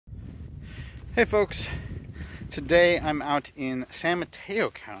Hey folks, today I'm out in San Mateo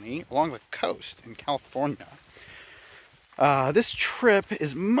County along the coast in California. This trip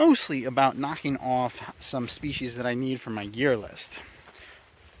is mostly about knocking off some species that I need for my gear list.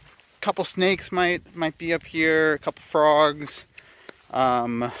 A couple snakes might be up here, a couple frogs,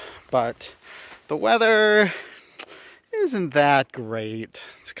 but the weather isn't that great.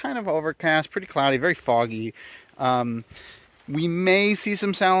 It's kind of overcast, pretty cloudy, very foggy. We may see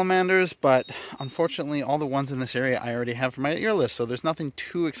some salamanders, but unfortunately all the ones in this area I already have for my ear list, so there's nothing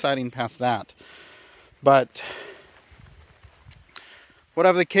too exciting past that. But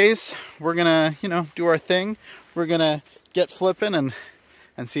whatever the case, we're gonna, do our thing. We're gonna get flipping and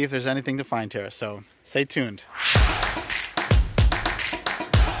see if there's anything to find here, so stay tuned.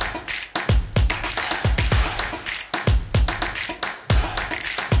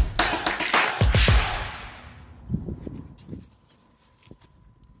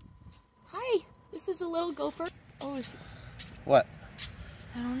 This is a little gopher. Oh, is he? What?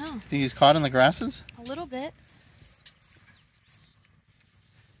 I don't know. Think he's caught in the grasses? A little bit.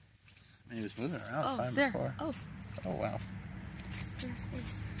 He was moving around. Oh, fine there. Before. Oh. Oh, wow. There's his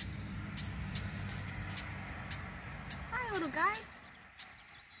face. Hi, little guy.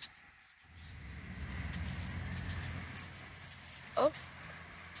 Oh,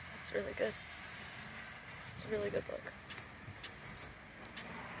 that's really good. It's a really good look.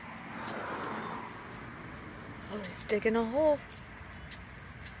 Oh, he's digging a hole.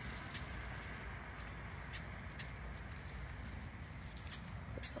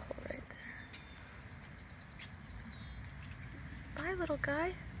 There's a hole right there. Bye, little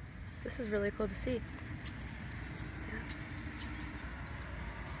guy. This is really cool to see.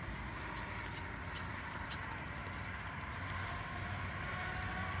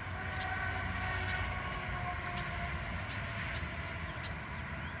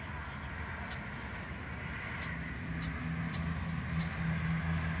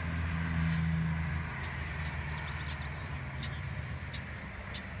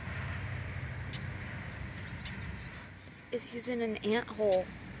 He's in an ant hole.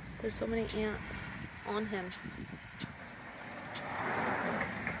 There's so many ants on him.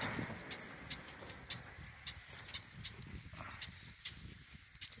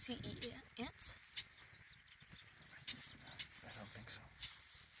 Does he eat ants? I don't think so.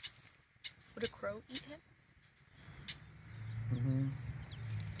 Would a crow eat him?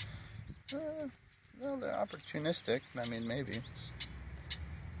 Well, they're opportunistic. I mean, maybe.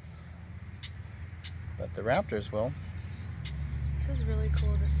 But the raptors will. This is really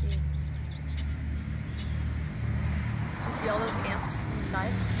cool to see. Do you see all those ants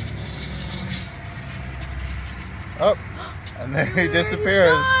inside? Oh, and there he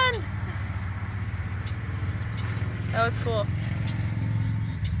disappears. He's gone. That was cool. All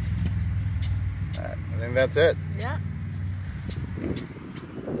right, I think that's it. Yeah.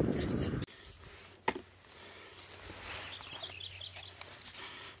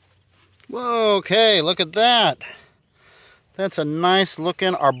 Whoa, okay, look at that. That's a nice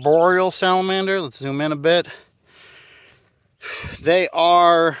looking arboreal salamander. Let's zoom in a bit. They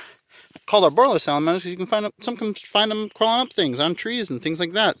are called arboreal salamanders because you can find them crawling up things on trees and things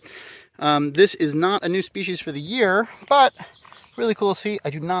like that. This is not a new species for the year, but really cool to see. I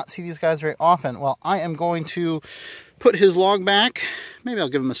do not see these guys very often. Well, I am going to put his log back. Maybe I'll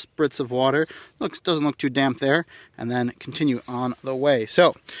give him a spritz of water. Doesn't look too damp there, and then continue on the way.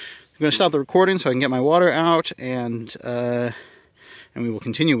 So I'm going to stop the recording so I can get my water out, and we will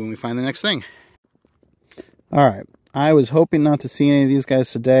continue when we find the next thing. All right. I was hoping not to see any of these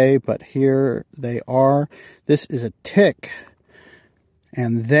guys today, but here they are. This is a tick,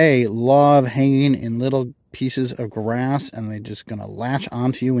 and they love hanging in little pieces of grass, and they're just going to latch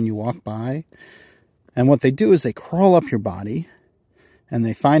onto you when you walk by. And what they do is they crawl up your body, and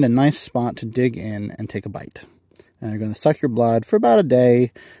they find a nice spot to dig in and take a bite. And they're going to suck your blood for about a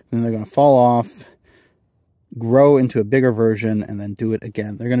day, then they're going to fall off, grow into a bigger version, and then do it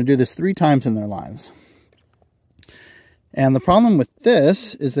again. They're going to do this 3 times in their lives. And the problem with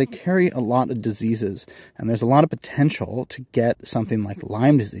this is they carry a lot of diseases, and there's a lot of potential to get something like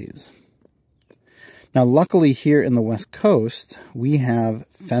Lyme disease. Now, luckily here in the West Coast, we have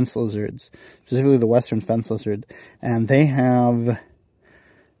fence lizards, specifically the western fence lizard, and they have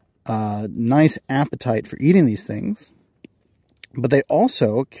a nice appetite for eating these things, but they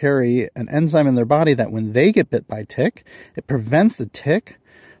also carry an enzyme in their body that when they get bit by a tick, it prevents the tick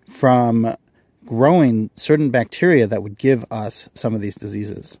from growing certain bacteria that would give us some of these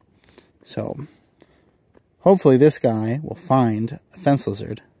diseases. So hopefully this guy will find a fence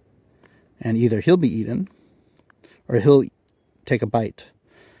lizard, and either he'll be eaten or he'll take a bite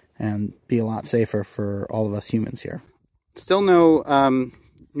and be a lot safer for all of us humans here. Still no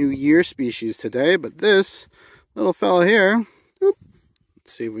New Year species today, but this little fella here, let's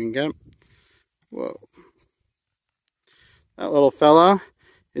see if we can get him. Whoa. That little fella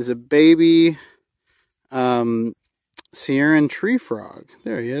is a baby Sierran tree frog.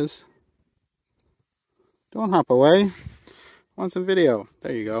 There he is. Don't hop away. Want some video.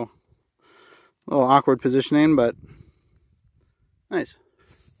 There you go. A little awkward positioning, but nice.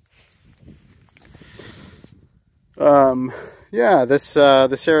 Yeah, this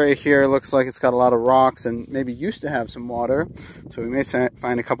area here looks like it's got a lot of rocks and maybe used to have some water, so we may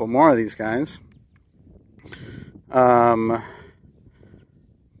find a couple more of these guys. Yeah,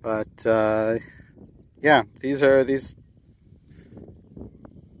 these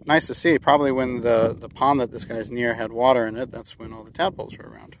nice to see. Probably when the pond that this guy's near had water in it, that's when all the tadpoles were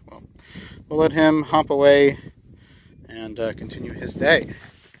around. Well, we'll let him hop away and continue his day.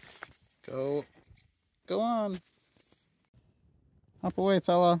 Go on. Hop away,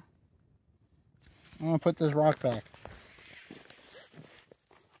 fella. I'm going to put this rock back.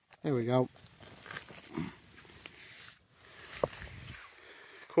 There we go.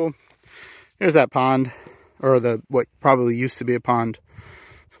 Cool. Here's that pond, or what probably used to be a pond.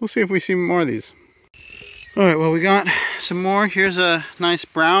 We'll see if we see more of these. All right, well, we got some more. Here's a nice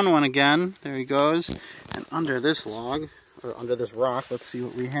brown one again. There he goes. And under this log, or under this rock, let's see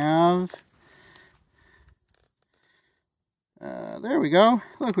what we have. There we go.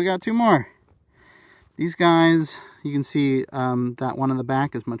 Look, we got two more. These guys, you can see that one in the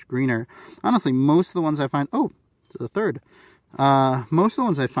back is much greener. Honestly, most of the ones I find, oh, there's a third. Most of the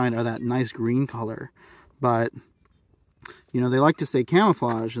ones I find are that nice green color, but you know, they like to stay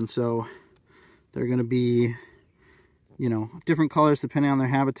camouflaged, and so they're going to be, you know, different colors depending on their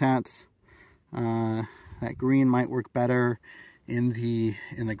habitats. That green might work better in the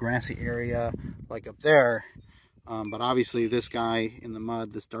grassy area, like up there. But obviously this guy in the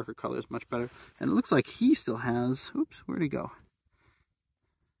mud, this darker color is much better. And it looks like he still has, oops, where'd he go?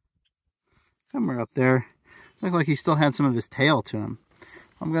 Somewhere up there. Looks like he still had some of his tail to him.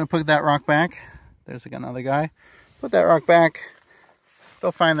 I'm going to put that rock back. There's another guy. Put that rock back.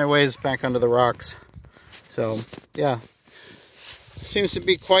 They'll find their ways back under the rocks. So, yeah. Seems to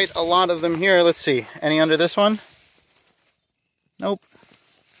be quite a lot of them here. Let's see. Any under this one? Nope.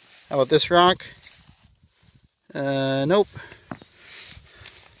 How about this rock? Nope.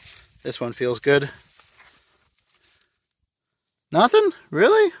 This one feels good. Nothing?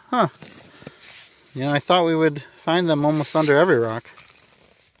 Really? Huh. You know, I thought we would find them almost under every rock.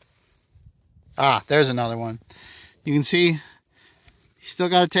 Ah, there's another one. You can see he's still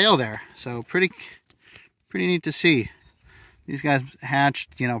got a tail there. So pretty neat to see. These guys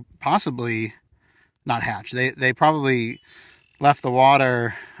hatched, you know, possibly not hatched. They probably left the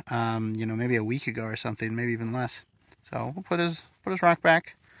water, you know, maybe a week ago or something, maybe even less. So we'll put his rock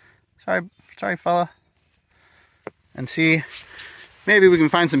back. Sorry, fella. And see, maybe we can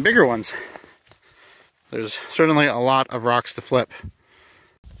find some bigger ones. There's certainly a lot of rocks to flip.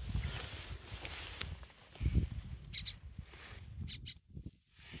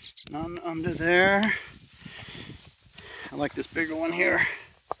 None under there. I like this bigger one here.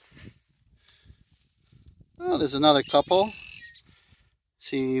 Oh, there's another couple.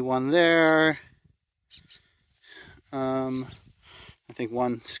 See one there. I think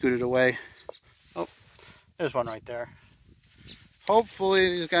one scooted away. Oh, there's one right there.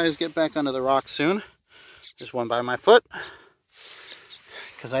 Hopefully these guys get back under the rocks soon. There's one by my foot.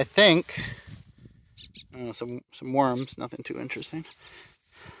 Because I think some worms, nothing too interesting.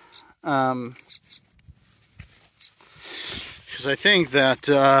 Because I think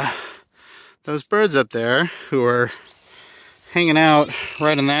that those birds up there who were hanging out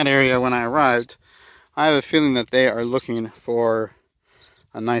right in that area when I arrived, I have a feeling that they are looking for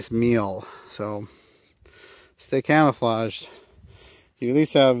a nice meal. So stay camouflaged. You at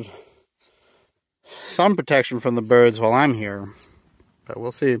least have some protection from the birds while I'm here. But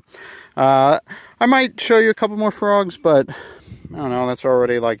we'll see. I might show you a couple more frogs, but I don't know, that's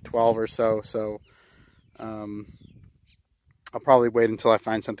already like 12 or so. So I'll probably wait until I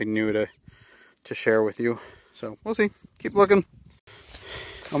find something new to share with you. So we'll see. Keep looking.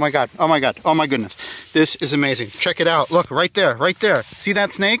 Oh my god, oh my god, oh my goodness. This is amazing. Check it out. Look, right there, right there. See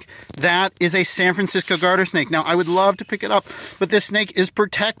that snake? That is a San Francisco Garter Snake. Now, I would love to pick it up, but this snake is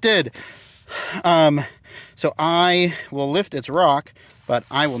protected. So I will lift its rock, but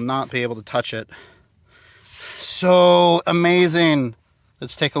I will not be able to touch it. So amazing.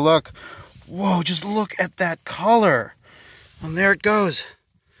 Let's take a look. Whoa, just look at that color. And there it goes.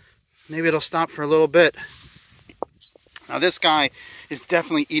 Maybe it'll stop for a little bit. Now this guy is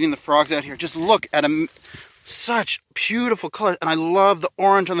definitely eating the frogs out here. Just look at him. Such beautiful colors. And I love the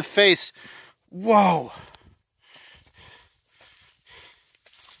orange on the face. Whoa.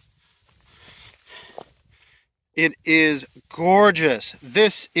 It is gorgeous.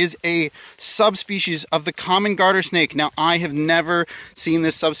 This is a subspecies of the common garter snake. Now, I have never seen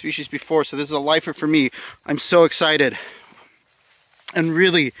this subspecies before, so this is a lifer for me. I'm so excited. And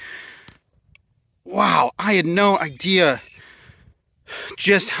really, wow, I had no idea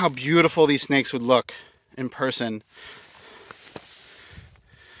just how beautiful these snakes would look in person.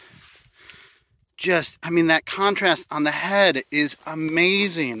 Just, I mean, that contrast on the head is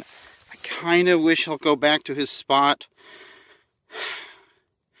amazing. I kind of wish he'll go back to his spot.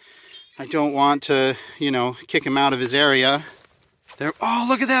 I don't want to, you know, kick him out of his area. There, oh,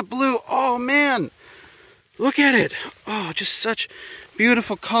 look at that blue. Oh, man. Look at it. Oh, just such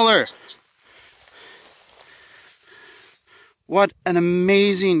beautiful color. What an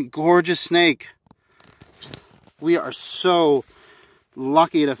amazing, gorgeous snake. We are so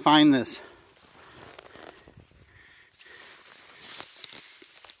lucky to find this.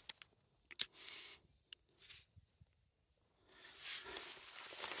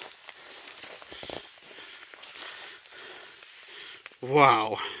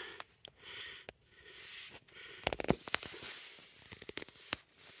 Wow.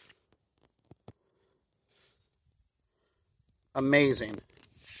 Amazing.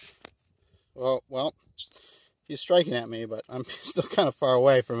 Well, he's striking at me, but I'm still kind of far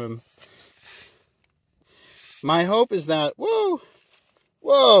away from him. My hope is that, whoa,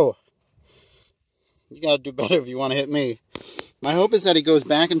 you gotta do better if you want to hit me. My hope is that he goes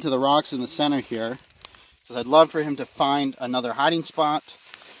back into the rocks in the center here, because I'd love for him to find another hiding spot,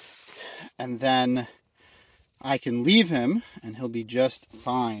 and then I can leave him, and he'll be just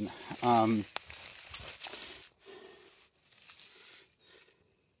fine.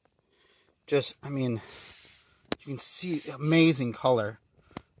 I mean, you can see amazing color.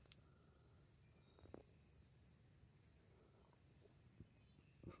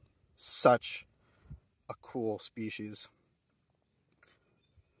 Such a cool species.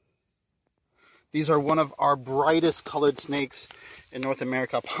 These are one of our brightest colored snakes in North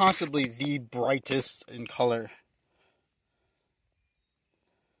America, possibly the brightest in color.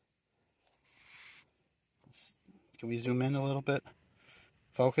 Can we zoom in a little bit?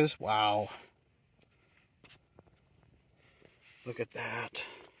 Focus. Wow. Look at that.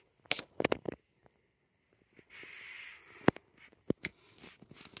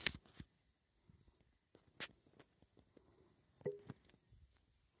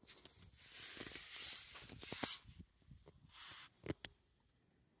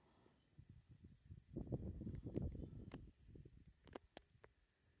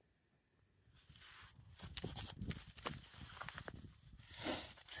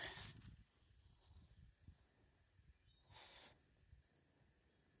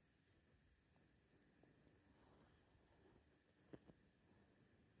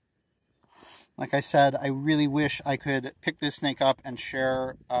 Like I said, I really wish I could pick this snake up and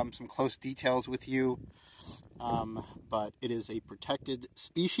share some close details with you, but it is a protected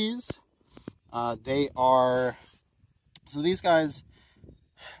species. They are, so these guys,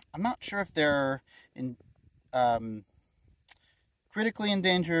 I'm not sure if they're critically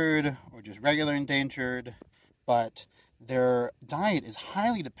endangered or just regular endangered, but their diet is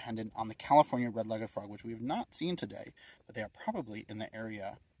highly dependent on the California red-legged frog, which we have not seen today, but they are probably in the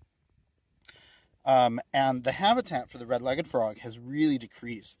area. And the habitat for the red-legged frog has really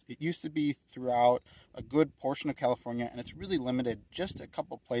decreased. It used to be throughout a good portion of California, and it's really limited just a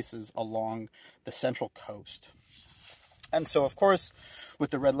couple places along the central coast. And so, of course, with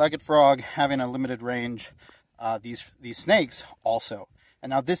the red-legged frog having a limited range, these snakes also.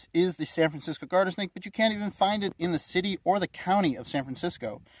 And now this is the San Francisco Garter Snake, but you can't even find it in the city or the county of San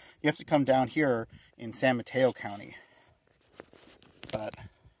Francisco. You have to come down here in San Mateo County. But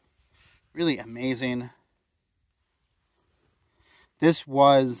really amazing. This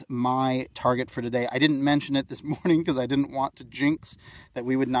was my target for today. I didn't mention it this morning because I didn't want to jinx that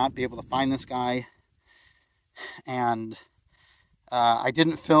we would not be able to find this guy. And I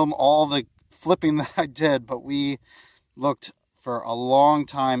didn't film all the flipping that I did, but we looked for a long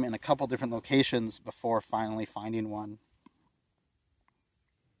time in a couple different locations before finally finding one.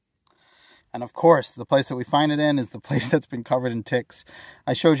 And of course, the place that we find it in is the place that's been covered in ticks.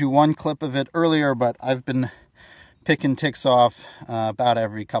 I showed you one clip of it earlier, but I've been picking ticks off about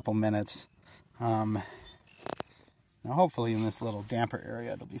every couple minutes. Now hopefully in this little damper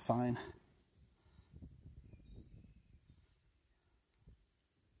area it'll be fine.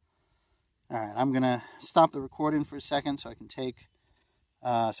 All right, I'm going to stop the recording for a second so I can take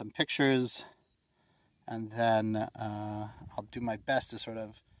some pictures, and then I'll do my best to sort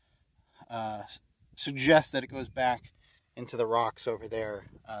of suggest that it goes back into the rocks over there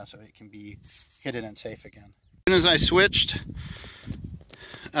so it can be hidden and safe again. As soon as I switched,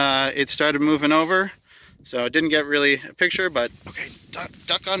 it started moving over, so it didn't get really a picture, but okay,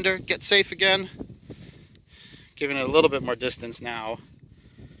 duck under, get safe again. Giving it a little bit more distance now.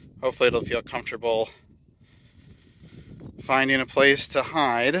 Hopefully it'll feel comfortable finding a place to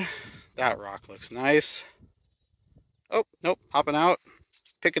hide. That rock looks nice. Oh, nope, hopping out.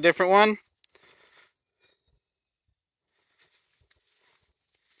 Pick a different one.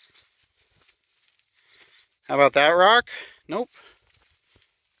 How about that rock? Nope.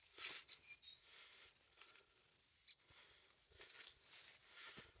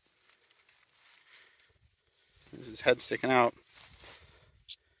 This is his head sticking out.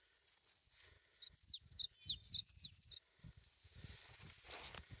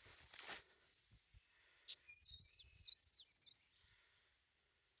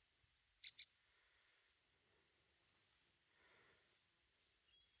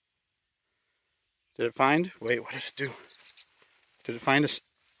 Did it find? Wait, what did it do? Did it find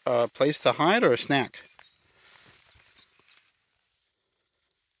a place to hide or a snack?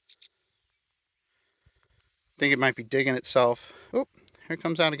 I think it might be digging itself. Oh, here it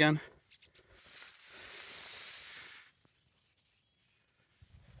comes out again.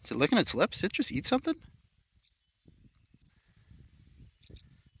 Is it licking its lips? Did it just eat something?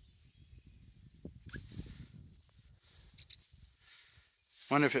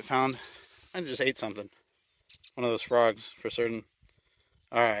 Wonder if it found, I just ate something. One of those frogs for certain.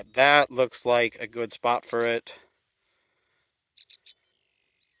 Alright, that looks like a good spot for it.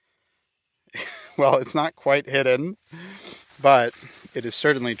 Well, it's not quite hidden, but it is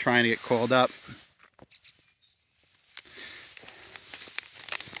certainly trying to get coiled up.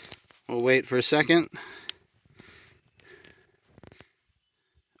 We'll wait for a second.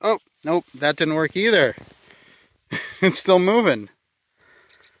 Oh, nope, that didn't work either. It's still moving.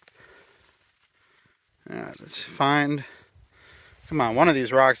 Alright, let's find... Come on, one of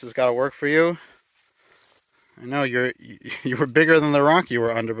these rocks has got to work for you. I know you were bigger than the rock you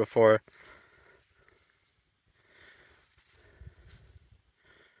were under before.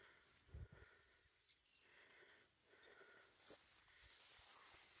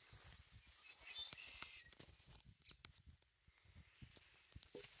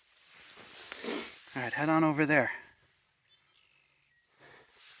 Alright, head on over there.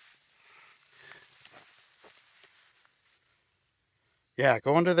 Yeah,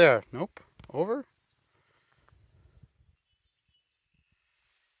 go under there. Nope. Over?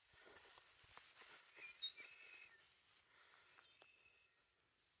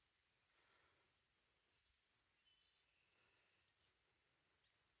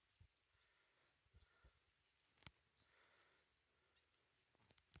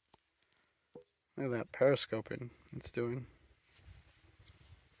 Look at that periscoping it's doing.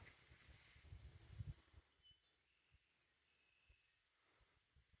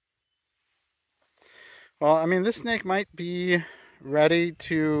 Well, I mean, this snake might be ready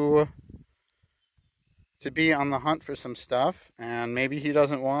to be on the hunt for some stuff, and maybe he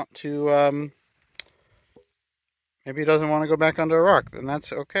doesn't want to go back under a rock, then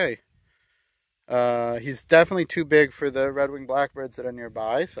that's okay. He's definitely too big for the red-winged blackbirds that are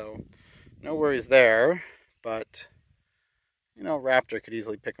nearby, so no worries there, but you know, raptor could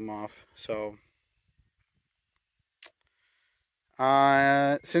easily pick him off. So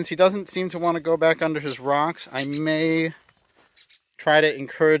since he doesn't seem to want to go back under his rocks, I may try to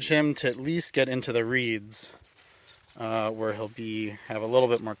encourage him to at least get into the reeds, where he'll have a little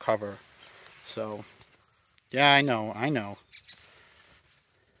bit more cover. So yeah, I know.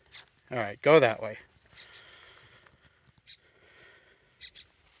 All right, go that way.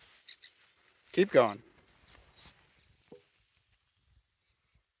 Keep going.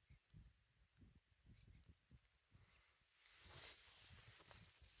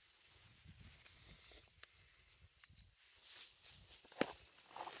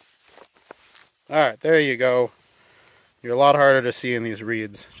 All right, there you go. You're a lot harder to see in these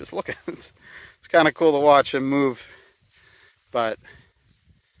reeds. Just look at it. It's kind of cool to watch him move, but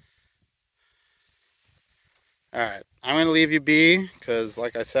all right, I'm going to leave you be because,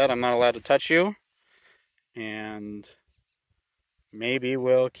 like I said, I'm not allowed to touch you. And maybe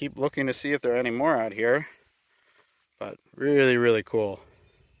we'll keep looking to see if there are any more out here. But really, really cool.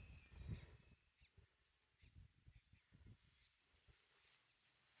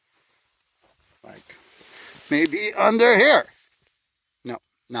 Like, maybe under here. No,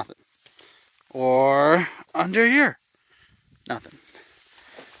 nothing. Or under here. Nothing.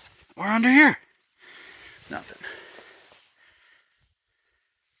 Or under here. Nothing.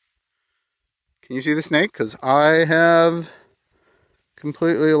 Can you see the snake? Because I have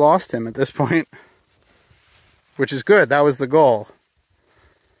completely lost him at this point. Which is good. That was the goal.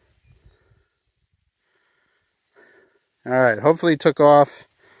 Alright, hopefully he took off.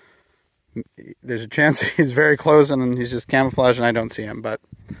 There's a chance he's very close and he's just camouflaged and I don't see him. But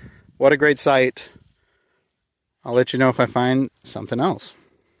what a great sight. I'll let you know if I find something else.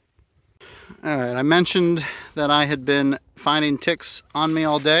 Alright, I mentioned that I had been finding ticks on me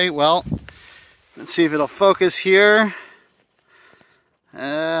all day. Well, let's see if it'll focus here.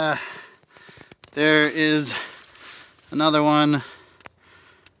 There is another one.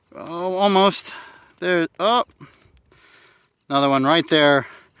 Oh, almost. There. Oh, another one right there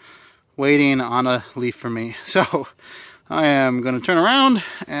waiting on a leaf for me. So I am going to turn around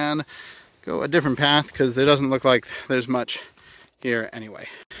and go a different path because there doesn't look like there's much here anyway.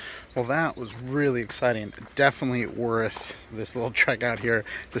 Well, that was really exciting. Definitely worth this little trek out here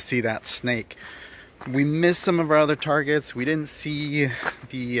to see that snake. We missed some of our other targets. We didn't see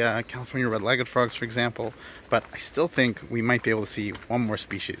the California red-legged frogs, for example, but I still think we might be able to see one more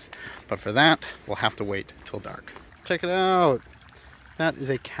species. But for that, we'll have to wait till dark. Check it out. That is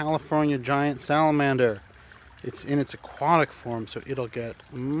a California giant salamander. It's in its aquatic form, so it'll get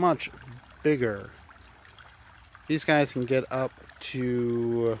much bigger. These guys can get up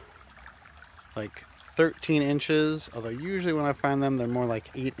to like 13 inches, although usually when I find them, they're more like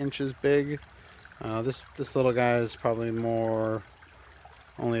 8 inches big. This little guy is probably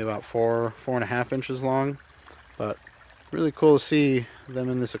only about 4.5 inches long, but really cool to see them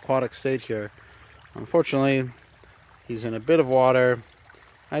in this aquatic state here. Unfortunately, he's in a bit of water.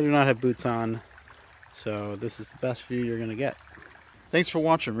 I do not have boots on, so this is the best view you're gonna get. Thanks for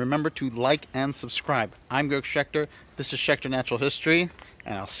watching. Remember to like and subscribe. I'm Schechter. This is Schechter Natural History,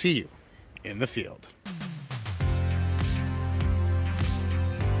 and I'll see you in the field.